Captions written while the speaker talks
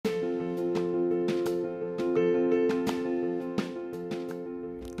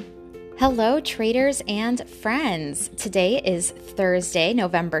Hello, traders and friends. Today is Thursday,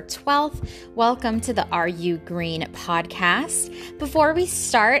 November 12th. Welcome to the Are You Green podcast. Before we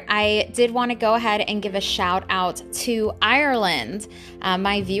start, I did want to go ahead and give a shout out to Ireland.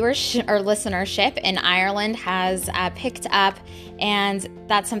 My viewership or listenership in Ireland has picked up, and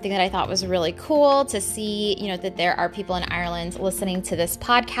that's something that I thought was really cool to see, that there are people in Ireland listening to this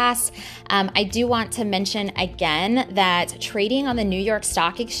podcast. I do want to mention again that trading on the New York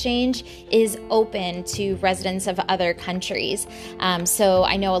Stock Exchange is open to residents of other countries. So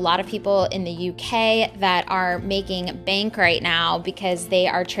I know a lot of people in the UK that are making bank right now because they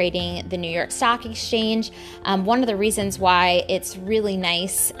are trading the New York Stock Exchange. One of the reasons why it's really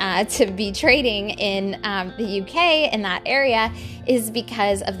nice to be trading in the UK in that area is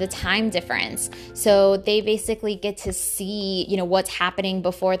because of the time difference. So they basically get to see, what's happening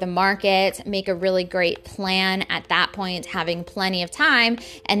before the market, make a really great plan at that point, having plenty of time.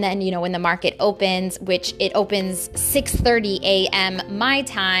 And then, when the market opens, which it opens 6:30 a.m. my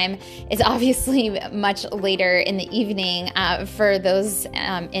time, is obviously much later in the evening for those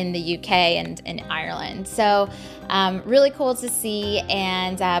in the UK and in Ireland. So really cool to see.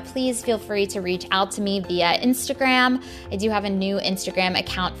 And please feel free to reach out to me via Instagram. I do have a new Instagram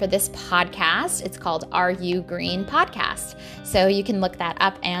account for this podcast. It's called Are You Green Podcast. So you can look that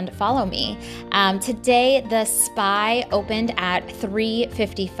up and follow me. Today, the SPY opened at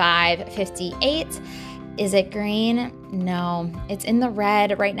 355.58. Is it green? No, it's in the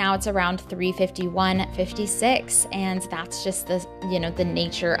red. Right now it's around 351.56, and that's just the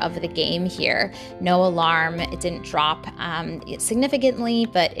nature of the game here. No alarm. It didn't drop significantly,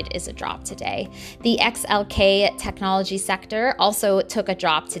 but it is a drop today. The XLK technology sector also took a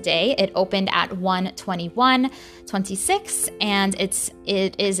drop today. It opened at 121.26, and it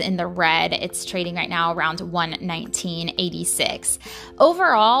is in the red. It's trading right now around 119.86.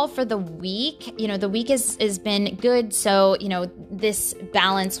 Overall for the week, the week has been good. So, this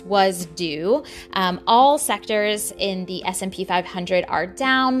balance was due. All sectors in the S&P 500 are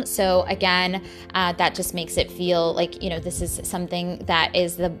down. So again, that just makes it feel like, this is something that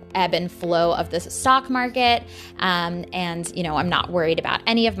is the ebb and flow of the stock market. And, I'm not worried about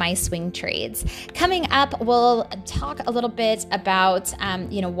any of my swing trades. Coming up, we'll talk a little bit about,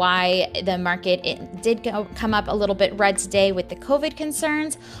 why the market did come up a little bit red today with the COVID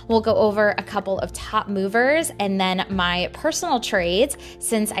concerns. We'll go over a couple of top movers and then my personal trades,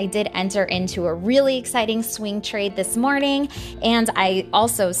 since I did enter into a really exciting swing trade this morning, and I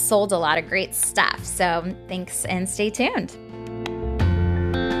also sold a lot of great stuff. So thanks and stay tuned.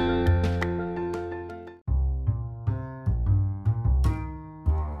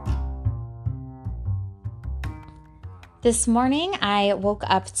 This morning, I woke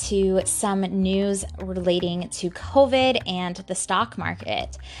up to some news relating to COVID and the stock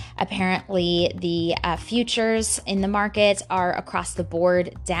market. Apparently, the futures in the market are across the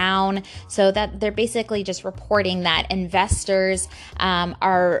board down, so that they're basically just reporting that investors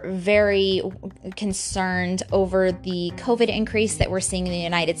are very concerned over the COVID increase that we're seeing in the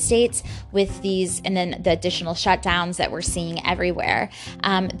United States with these, and then the additional shutdowns that we're seeing everywhere.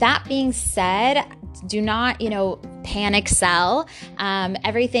 That being said, do not, panic sell.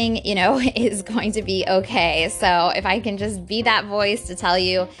 Everything, is going to be okay. So if I can just be that voice to tell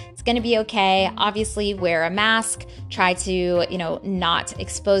you it's going to be okay, obviously wear a mask, try to, not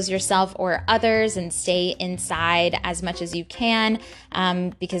expose yourself or others, and stay inside as much as you can,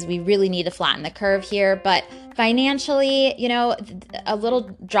 because we really need to flatten the curve here. But financially, a little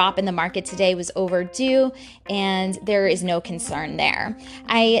drop in the market today was overdue, and there is no concern there.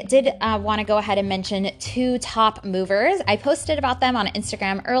 I did want to go ahead and mention two top movers. I posted about them on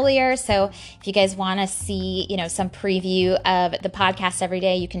Instagram earlier, so if you guys want to see, some preview of the podcast every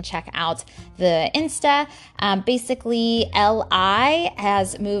day, you can check out the Insta. Basically, LI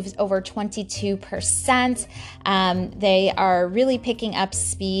has moved over 22%. They are really picking up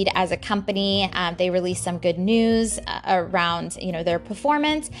speed as a company. They released some good news around, their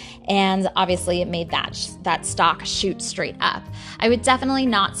performance, and obviously it made that stock shoot straight up. I would definitely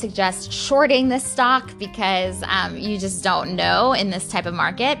not suggest shorting this stock because you just don't know in this type of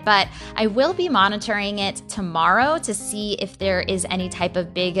market, but I will be monitoring it tomorrow to see if there is any type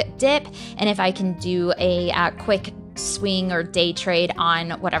of big dip and if I can do a quick swing or day trade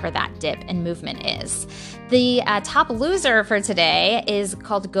on whatever that dip and movement is. The top loser for today is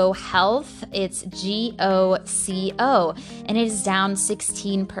called Go Health. It's GOCO, and it is down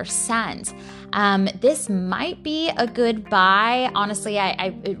 16%. This might be a good buy. Honestly,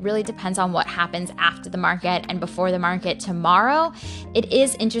 it really depends on what happens after the market and before the market tomorrow. It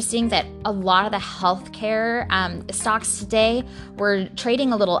is interesting that a lot of the healthcare stocks today were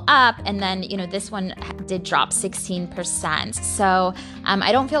trading a little up, and then this one did drop 16%. So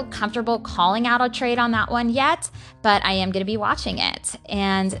I don't feel comfortable calling out a trade on that one yet, but I am going to be watching it.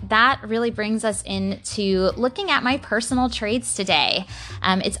 And that really brings us into looking at my personal trades today.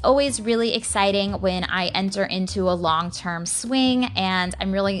 It's always really exciting when I enter into a long-term swing, and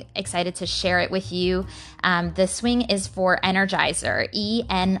I'm really excited to share it with you. The swing is for Energizer,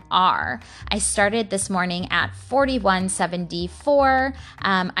 ENR. I started this morning at 41.74.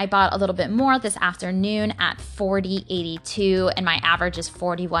 I bought a little bit more this afternoon at 40.82, and my average is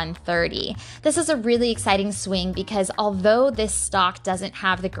 41.30. This is a really exciting swing because although this stock doesn't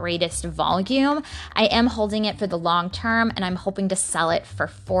have the greatest volume, I am holding it for the long term, and I'm hoping to sell it for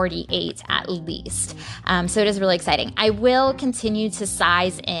 48 at least. So it is really exciting. I will continue to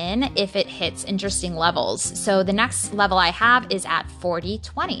size in if it hits interesting levels. So the next level I have is at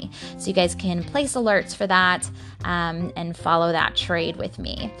 40.20. So you guys can place alerts for that and follow that trade with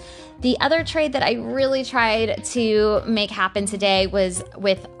me. The other trade that I really tried to make happen today was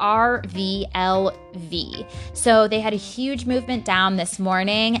with RVLV. So they had a huge movement down this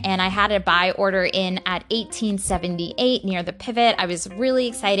morning, and I had a buy order in at 18.78 near the pivot. I was really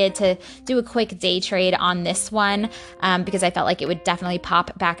excited to do a quick day trade on this one because I felt like it would definitely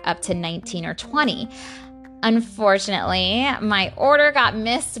pop back up to 19 or 20. Unfortunately, my order got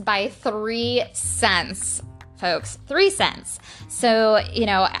missed by 3 cents. Folks, 3 cents. So,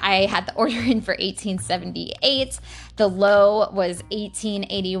 I had the order in for 18.78. The low was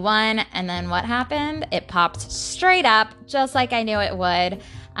 18.81. And then what happened? It popped straight up, just like I knew it would.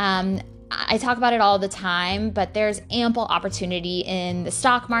 I talk about it all the time, but there's ample opportunity in the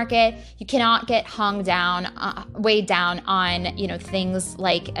stock market. You cannot get hung down, weighed down on, things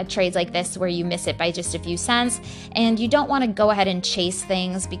like trades like this where you miss it by just a few cents. And you don't want to go ahead and chase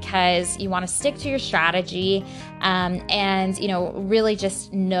things because you want to stick to your strategy and, really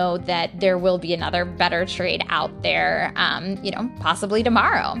just know that there will be another better trade out there, possibly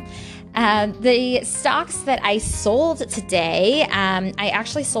tomorrow. The stocks that I sold today, I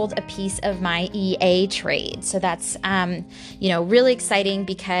actually sold a piece of my EA trade. So that's, really exciting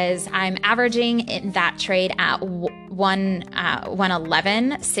because I'm averaging in that trade at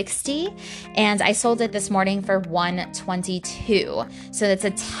 111.60, and I sold it this morning for 122. So that's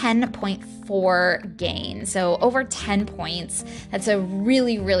a 10.4 gain. So over 10 points. That's a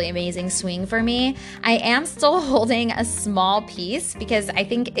really, really amazing swing for me. I am still holding a small piece because I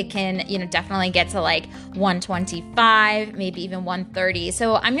think it can, definitely get to like 125, maybe even 130.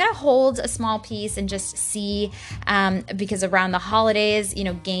 So I'm going to hold a small piece and just see, because around the holidays,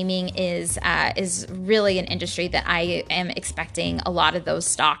 gaming is really an industry that I am expecting a lot of those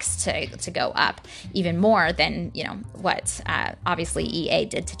stocks to go up even more than, what obviously EA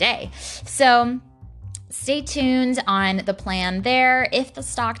did today. So stay tuned on the plan there. If the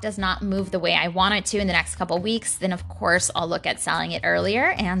stock does not move the way I want it to in the next couple weeks, then of course I'll look at selling it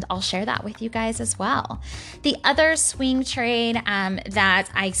earlier, and I'll share that with you guys as well. The other swing trade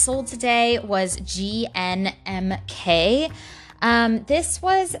that I sold today was GNMK. This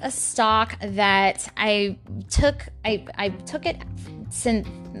was a stock that I took it since,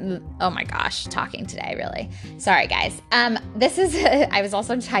 oh my gosh, talking today, really. Sorry, guys. I was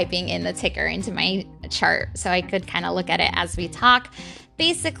also typing in the ticker into my chart so I could kind of look at it as we talk.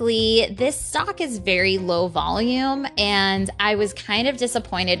 Basically, this stock is very low volume, and I was kind of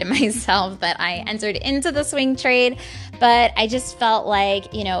disappointed in myself that I entered into the swing trade, but I just felt like,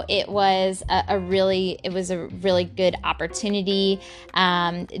 it was a really good opportunity.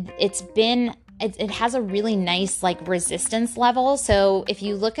 It has a really nice resistance level. So if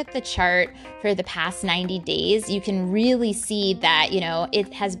you look at the chart for the past 90 days, you can really see that,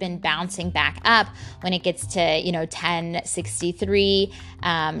 it has been bouncing back up when it gets to, 1063,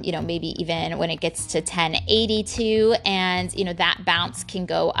 maybe even when it gets to 1082, and, that bounce can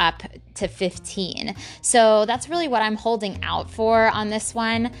go up to 15. So that's really what I'm holding out for on this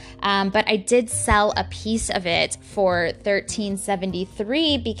one. But I did sell a piece of it for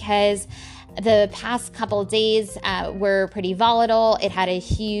 1373 because the past couple of days were pretty volatile. It had a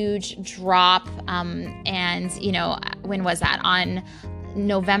huge drop, and when was that? On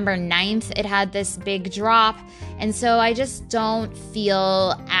November 9th, it had this big drop. And so I just don't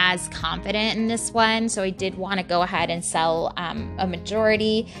feel as confident in this one. So I did want to go ahead and sell a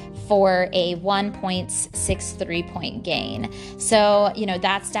majority for a 1.63 point gain. So,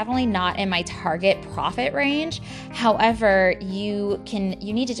 that's definitely not in my target profit range. However, you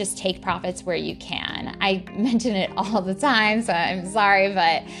need to just take profits where you can. I mention it all the time, so I'm sorry,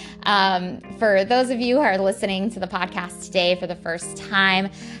 but for those of you who are listening to the podcast today for the first time,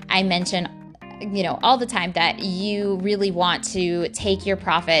 I mention all the time that you really want to take your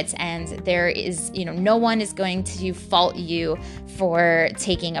profits, and there is, no one is going to fault you for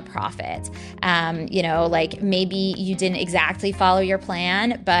taking a profit. Like maybe you didn't exactly follow your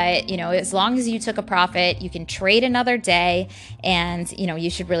plan, but, as long as you took a profit, you can trade another day, and, you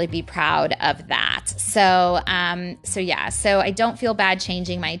should really be proud of that. So I don't feel bad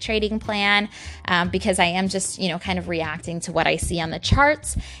changing my trading plan because I am just, kind of reacting to what I see on the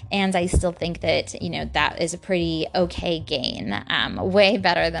charts, and I still think that that is a pretty okay gain, way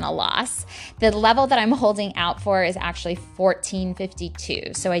better than a loss. The level that I'm holding out for is actually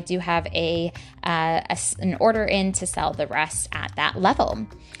 14.52. So I do have an order in to sell the rest at that level.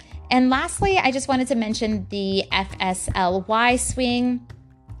 And lastly, I just wanted to mention the FSLY swing.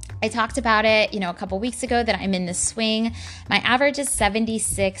 I talked about it, a couple weeks ago that I'm in this swing. My average is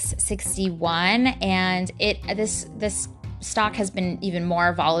 76.61, and this stock has been even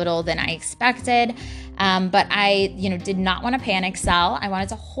more volatile than I expected. But I, did not want to panic sell. I wanted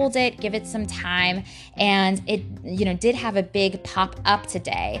to hold it, give it some time. And it, did have a big pop up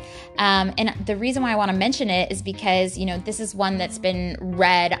today. And the reason why I want to mention it is because, this is one that's been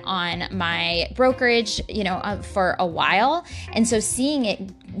read on my brokerage, for a while. And so seeing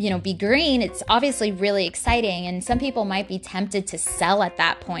it, be green, it's obviously really exciting. And some people might be tempted to sell at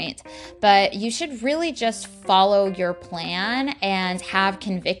that point, but you should really just follow your plan and have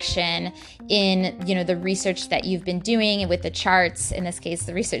conviction in, the research that you've been doing with the charts, in this case,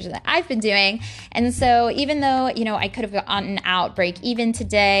 the research that I've been doing. And so even though, I could have gotten out break even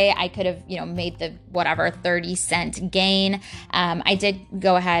today, I could have, made the 30-cent gain. I did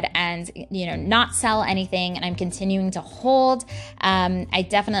go ahead and, not sell anything, and I'm continuing to hold. I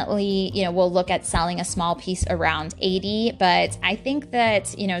definitely, will look at selling a small piece around 80, but I think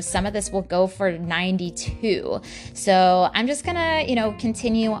that, some of this will go for 92. So I'm just gonna,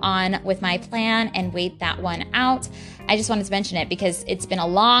 continue on with my plan and wait that one out. I just wanted to mention it because it's been a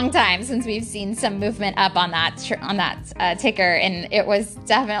long time since we've seen some movement up on that ticker, and it was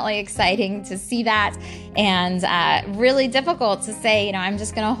definitely exciting to see that, and really difficult to say, I'm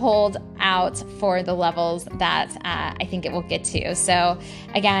just going to hold out for the levels that I think it will get to. So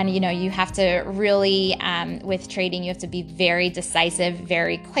again, you have to really, with trading, you have to be very decisive,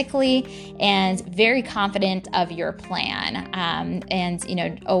 very quickly, and very confident of your plan,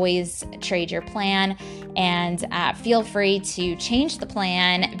 and always trade your plan, and feel free to change the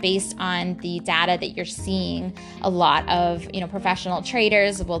plan based on the data that you're seeing. A lot of, professional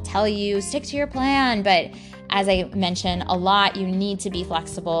traders will tell you stick to your plan, but as I mentioned a lot, you need to be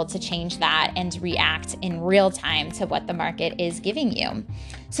flexible to change that and react in real time to what the market is giving you.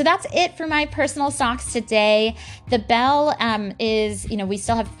 So that's it for my personal stocks today. The bell is, we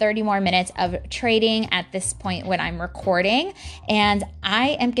still have 30 more minutes of trading at this point when I'm recording, and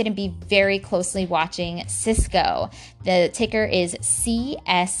I am going to be very closely watching Cisco. The ticker is CSCO.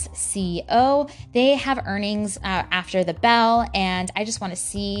 They have earnings after the bell, and I just want to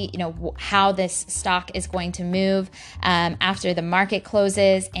see, how this stock is going to move after the market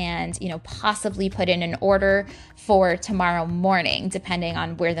closes, and, possibly put in an order for tomorrow morning, depending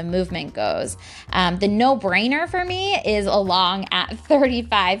on where the movement goes. The no-brainer for me is along at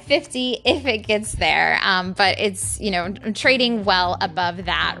 35.50 if it gets there, but it's, trading well above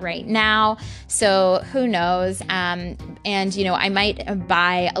that right now, so who knows. And, I might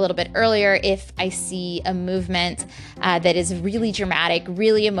buy a little bit earlier if I see a movement that is really dramatic,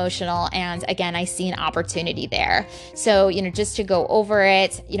 really emotional, and again, I see an opportunity there. So, just to go over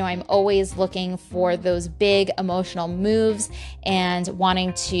it, I'm always looking for those big emotional moves and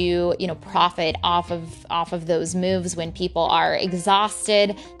wanting to, profit off of those moves when people are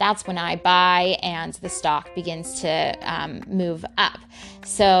exhausted. That's when I buy and the stock begins to move up.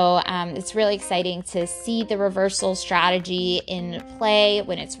 So it's really exciting to see the reversal strategy in play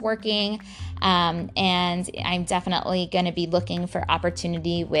when it's working. And I'm definitely going to be looking for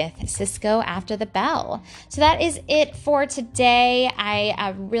opportunity with Cisco after the bell. So that is it for today.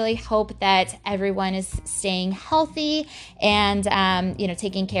 I really hope that everyone is staying healthy and,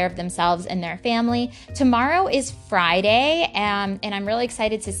 taking care of themselves and their family. Tomorrow is Friday, and I'm really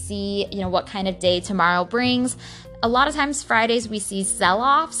excited to see, what kind of day tomorrow brings. A lot of times Fridays we see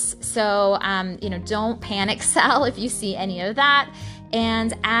sell-offs, so don't panic sell if you see any of that.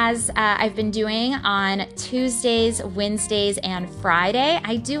 And as I've been doing on Tuesdays, Wednesdays, and Friday,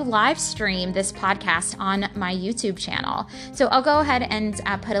 I do live stream this podcast on my YouTube channel. So I'll go ahead and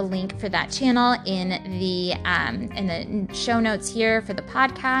put a link for that channel in the show notes here for the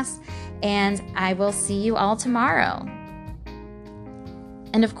podcast. And I will see you all tomorrow.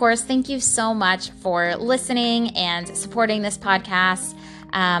 And of course, thank you so much for listening and supporting this podcast.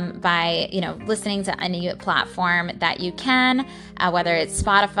 By listening to any platform that you can, whether it's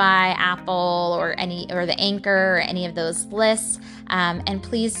Spotify, Apple, or the Anchor, or any of those lists. And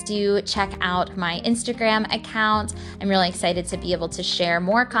please do check out my Instagram account. I'm really excited to be able to share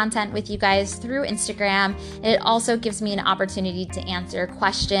more content with you guys through Instagram. And it also gives me an opportunity to answer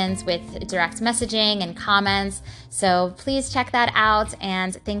questions with direct messaging and comments. So please check that out.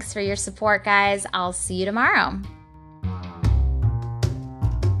 And thanks for your support, guys. I'll see you tomorrow.